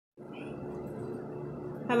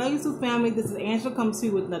Hello YouTube family, this is Angela coming to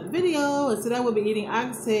you with another video, and today we'll be eating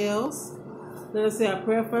oxtails. Let us say our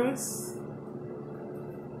prayer first.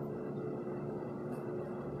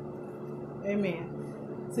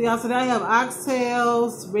 Amen. So y'all, today I have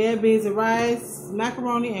oxtails, red beans and rice,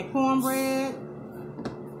 macaroni and cornbread.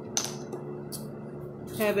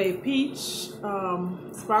 Have a peach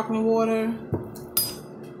sparkling water.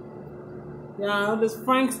 Y'all, this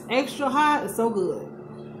Frank's extra hot is so good.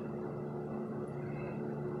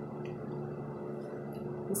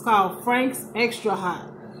 It's called Frank's Extra Hot.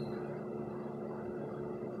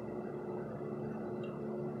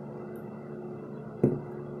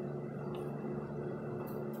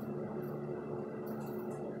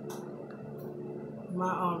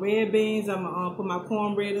 My red beans, I'm gonna put my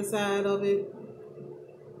cornbread inside of it.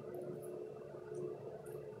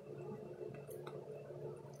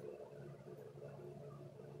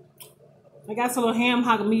 I got some little ham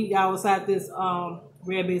hock meat, y'all, inside this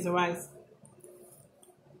red beans and rice.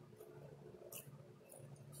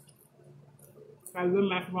 Got good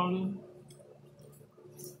macaroni.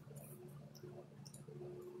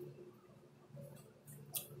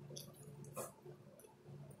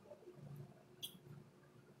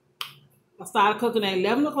 I started cooking at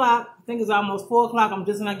 11 o'clock. I think it's almost 4 o'clock. I'm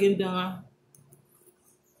just not getting done.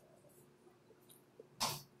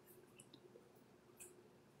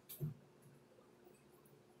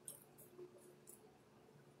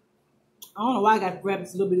 I don't know why I got to grab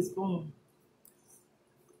this little bit of spoon.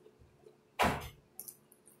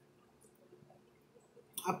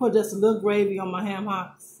 I put just a little gravy on my ham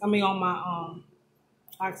hocks. I mean on my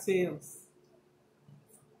oxtails.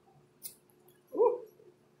 Ooh.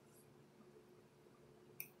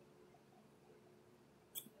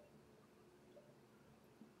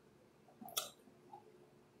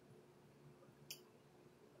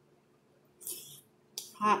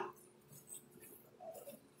 Hot.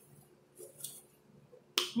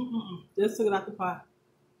 Just took it out the pot.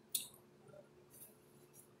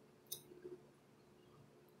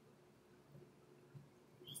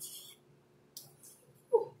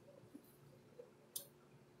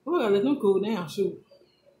 Oh, I gotta let them cool down, shoot.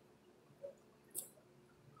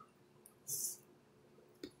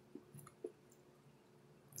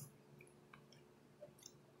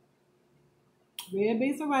 Red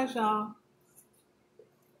beans and rice, y'all.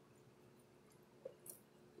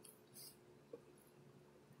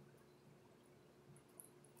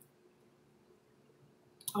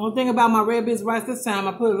 Only thing about my red beans and rice this time,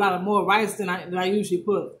 I put a lot of more rice than I usually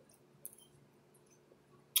put.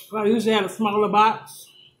 I usually have a smaller box.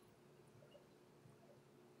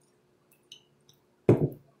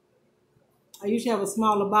 I usually have a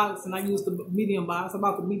smaller box, and I use the medium box. I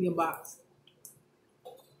bought the medium box.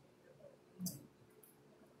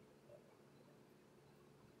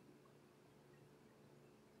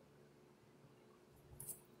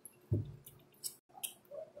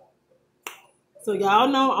 So y'all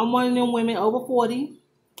know I'm one of them women over 40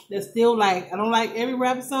 that still like, I don't like every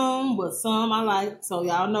rap song, but some I like. So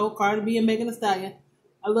y'all know Cardi B and Megan Thee Stallion.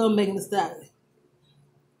 I love Megan Thee Stallion.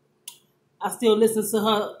 I still listen to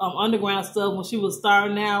her underground stuff when she was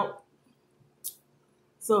starting out.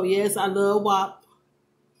 So yes, I love WAP.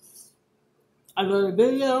 I love the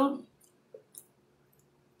video.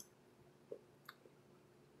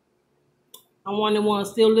 I'm one that want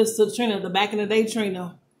to still listen to Trina, the back in the day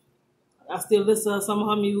Trina. I still listen to some of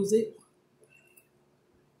her music.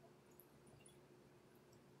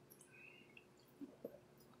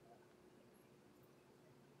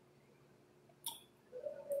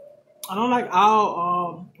 I don't like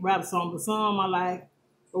all rap songs, but some I like.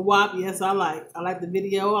 The WAP, yes, I like. I like the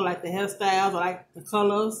video. I like the hairstyles. I like the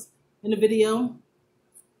colors in the video.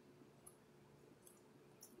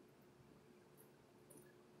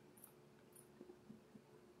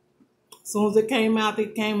 As soon as it came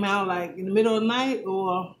out like in the middle of the night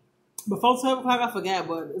or before 12 o'clock, I forgot,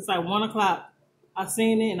 but it's like 1 o'clock. I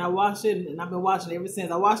seen it and I watched it, and I've been watching it ever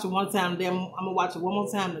since. I watched it one time today. I'm going to watch it one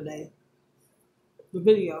more time today. The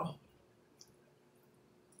video.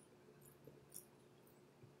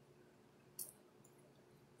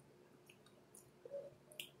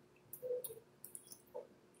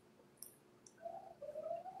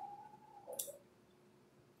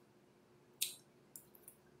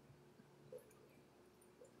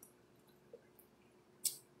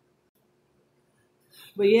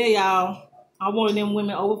 But yeah, y'all, I'm one of them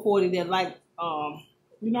women over 40 that like,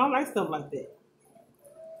 you know, I like stuff like that.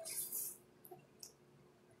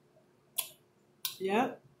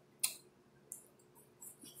 Yeah.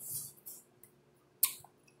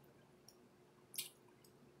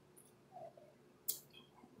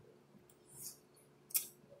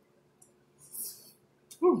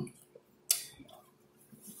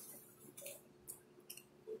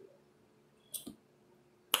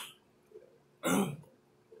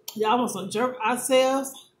 Y'all want some jerk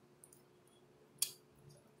ourselves?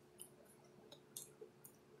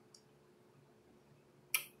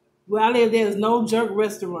 Where I live, there's no jerk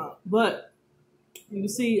restaurant, but you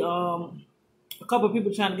see a couple of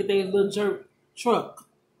people trying to get their little jerk truck.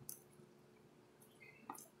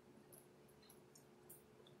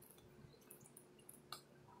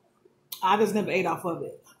 I just never ate off of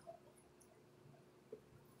it.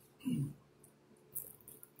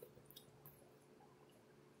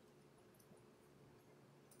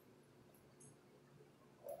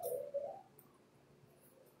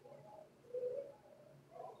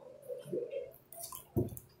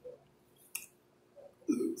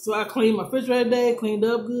 So I cleaned my refrigerator today, cleaned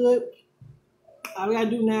up good. All we gotta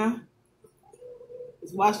do now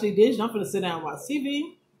is wash the dishes. I'm gonna sit down and watch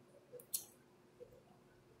TV.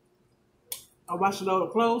 I washed a load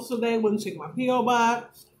of clothes today, wouldn't check my P.O.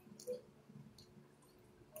 box.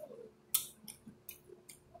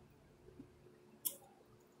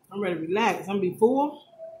 I'm ready to relax. I'm gonna be full.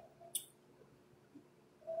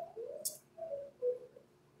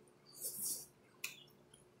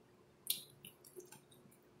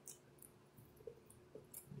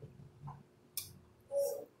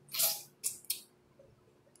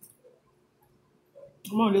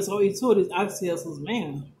 I'm on this whole eat two of these oxtails,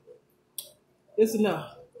 man. It's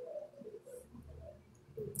enough.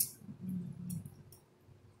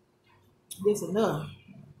 It's enough.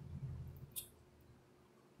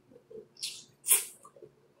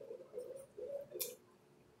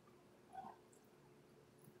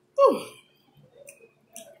 Whew.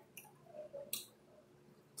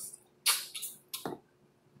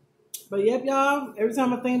 But yep, y'all. Every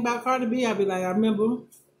time I think about Cardi B, I be like, I remember.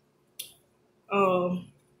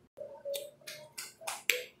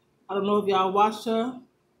 I don't know if y'all watched her,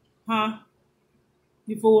 huh?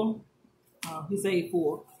 Before? He said he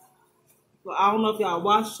full. But I don't know if y'all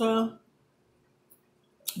watched her.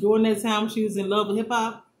 During that time she was in love with hip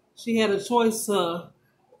hop, she had a choice.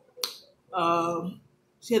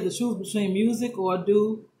 She had to choose between music or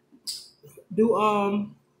do love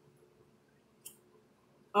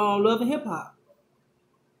and hip hop.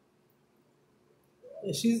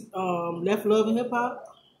 And she's left love and hip hop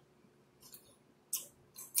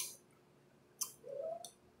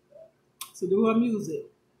to do her music.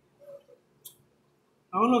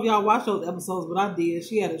 I don't know if y'all watched those episodes, but I did.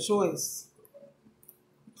 She had a choice.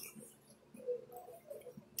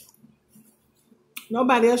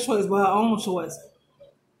 Nobody else's choice but her own choice.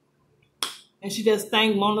 And she just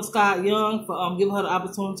thanked Mona Scott Young for giving her the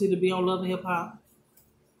opportunity to be on Love and Hip Hop.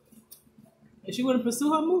 And she wouldn't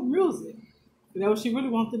pursue her music. That's what she really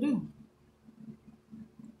wanted to do.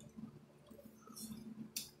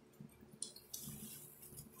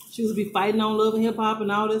 She was be fighting on Love and Hip Hop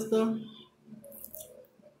and all this stuff.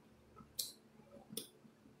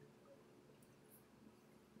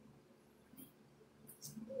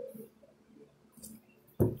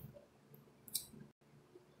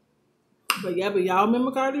 But yeah, but y'all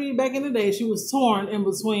remember Cardi B back in the day? She was torn in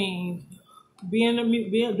between doing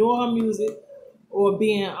her music or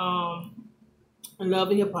being in Love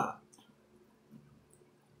and Hip Hop.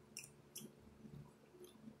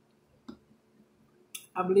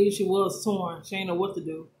 I believe she was torn. She ain't know what to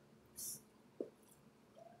do.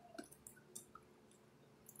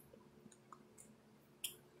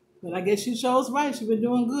 But I guess she chose right. She's been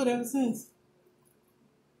doing good ever since.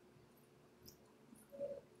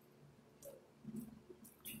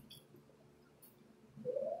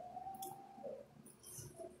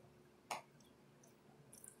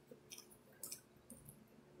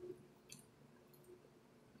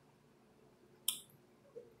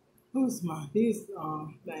 Who's my these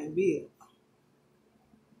thing big?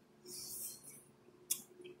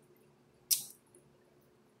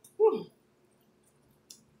 Whew.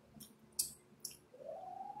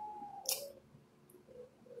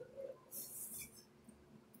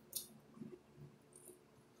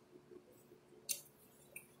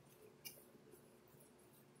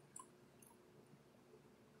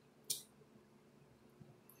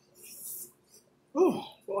 Ooh,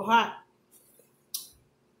 so hot.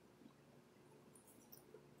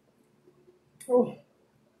 Oh.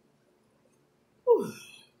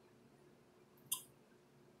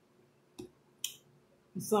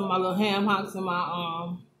 Some of my little ham hocks and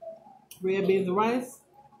my red beans and rice.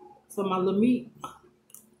 Some of my little meat.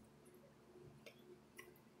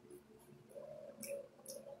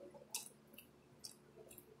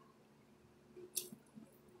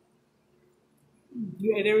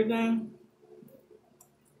 You ate everything?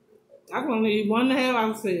 I can only eat 1.5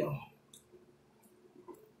 oxtail.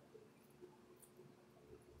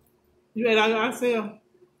 You ate all your oxtail?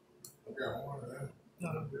 I got one of that.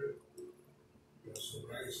 No.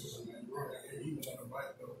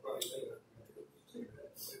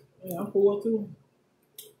 Yeah, I'm full too.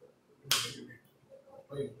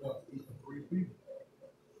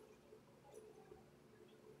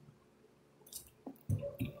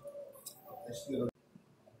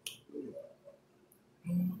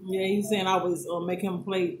 Yeah, he's saying I was make him a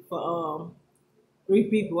plate for 3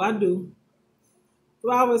 people. I do.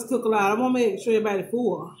 So I always cook a lot. I want to make sure everybody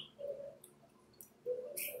full.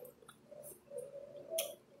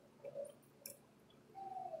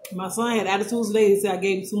 My son had attitude today. He said I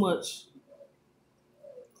gave him too much.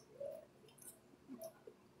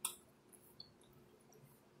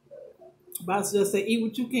 But I just say, eat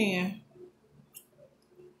what you can.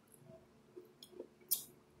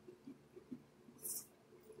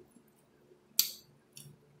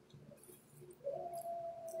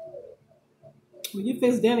 When you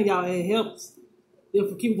fix dinner, y'all, it helps.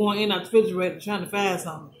 If we keep going in our refrigerator trying to find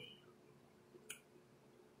something.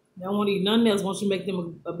 They don't want to eat nothing else once you make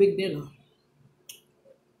them a big dinner.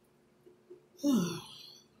 I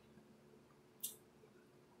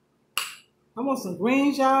want some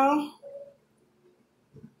greens, y'all.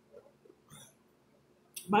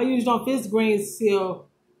 But I usually don't fix greens till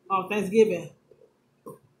Thanksgiving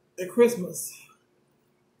and Christmas.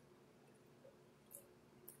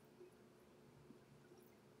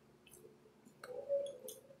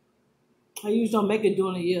 I usually don't make it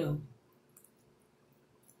during the year.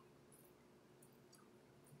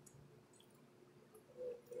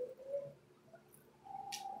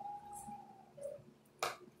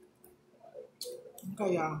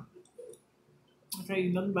 Okay, y'all. I can't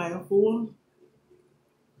eat nothing but I'm full.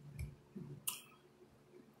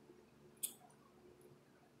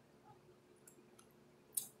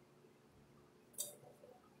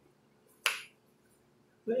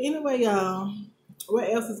 But anyway, y'all, what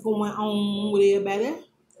else is going on with everybody?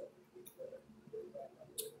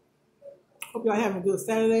 Hope y'all having a good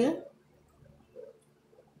Saturday.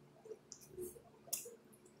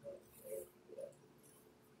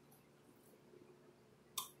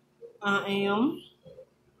 I am.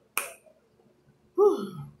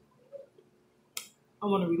 Whew. I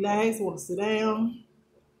want to relax. I want to sit down.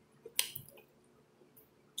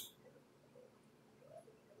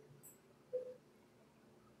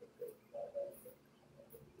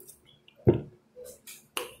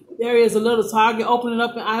 There is a little Target opening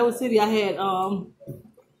up in Iowa City. I had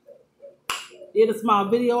did a small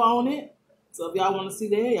video on it. So if y'all want to see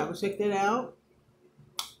that, y'all can check that out.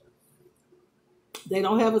 They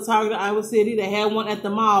don't have a Target in Iowa City. They had one at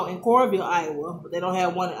the mall in Coralville, Iowa, but they don't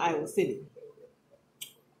have one in Iowa City.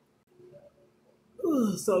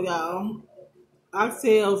 So y'all,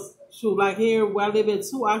 oxtails, shoot, like here where I live at,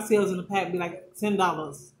 2 oxtails in the pack be like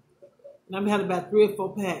 $10. And I've had about 3 or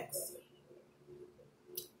 4 packs.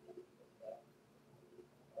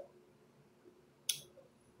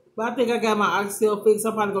 But I think I got my oxtail fixed.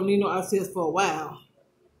 I'm probably gonna need no oxtails for a while.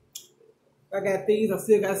 I got these. I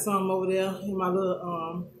still got some over there in my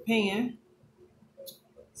little pan.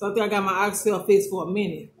 So I think I got my oxtail fixed for a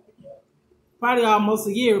minute. Probably almost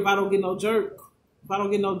a year if I don't get no jerk. If I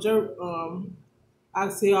don't get no jerk,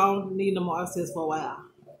 oxtail, I don't need no more oxtails for a while.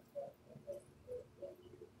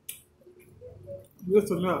 Good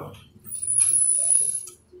to know.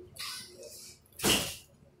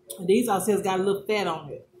 And these oxtails got a little fat on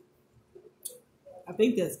it. I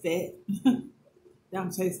think that's fat. That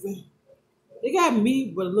I'm tasting. They got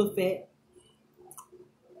meat, but a little fat.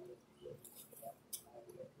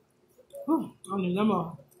 I don't need no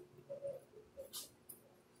more.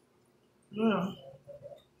 Yeah.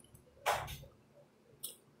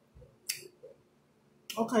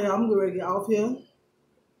 Okay, y'all, I'm getting ready to get off here.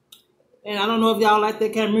 And I don't know if y'all like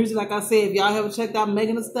that kind of music. Like I said, if y'all haven't checked out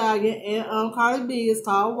Megan Thee Stallion and Cardi B, it's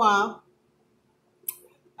called Wow.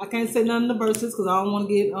 I can't say none of the verses because I don't want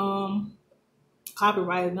to get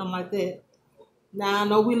copyrighted and nothing like that. Now I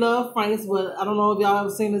know we love Frank's, but I don't know if y'all ever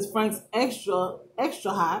seen this Frank's extra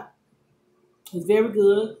hot. It's very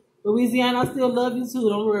good. Louisiana, I still love you too.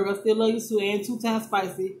 Don't worry, I still love you too. And 2 times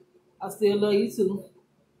spicy, I still love you too.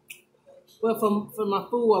 But for my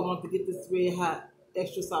food, I want to get this red hot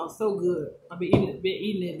extra sauce. So good. I've been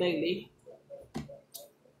eating it lately.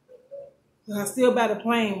 I still buy the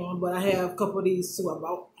plain one, but I have a couple of these too I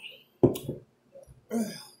bought.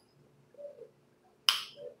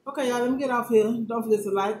 Okay, y'all, let me get off here. Don't forget to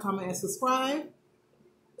like, comment, and subscribe.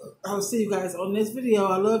 I'll see you guys on this video.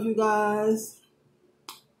 I love you guys.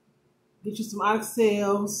 Get you some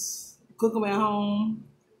oxtails. Cook them at home.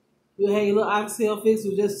 You'll have your little oxtail fix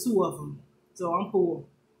with just 2 of them. So I'm full.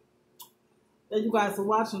 Thank you guys for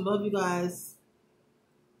watching. Love you guys.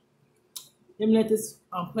 Let me let this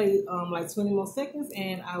play like 20 more seconds,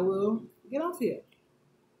 and I will get off here.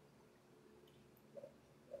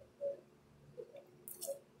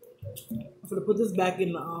 I'm gonna put this back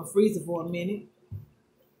in the freezer for a minute.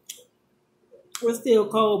 It's still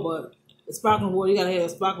cold, but the sparkling water, you gotta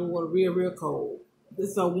have sparkling water real cold. This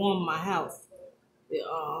is so warm in my house. It,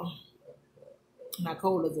 not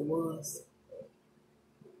cold as it was.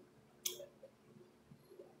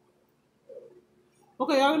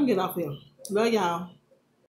 Okay, y'all, let me get off here. Love y'all.